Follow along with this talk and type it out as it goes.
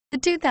The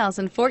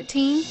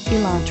 2014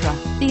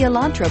 Elantra. The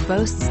Elantra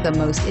boasts the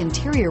most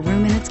interior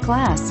room in its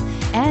class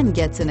and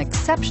gets an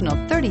exceptional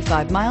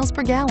 35 miles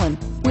per gallon.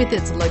 With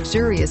its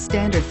luxurious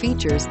standard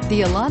features,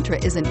 the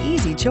Elantra is an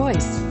easy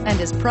choice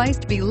and is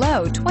priced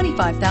below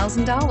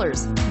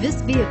 $25,000. This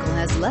vehicle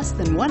has less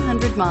than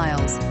 100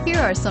 miles. Here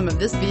are some of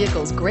this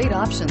vehicle's great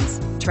options: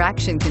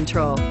 traction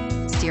control,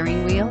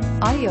 steering wheel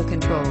audio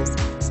controls,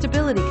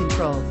 stability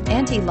control,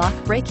 anti-lock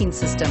braking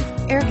system,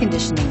 air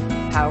conditioning,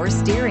 power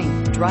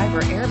steering,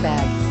 driver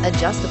airbag,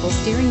 adjustable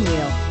steering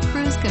wheel,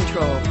 cruise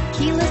control,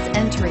 keyless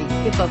entry.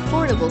 If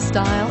affordable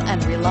style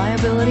and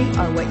reliability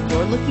are what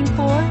you're looking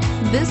for,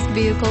 this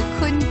vehicle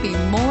couldn't be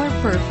more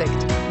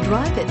perfect.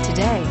 Drive it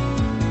today.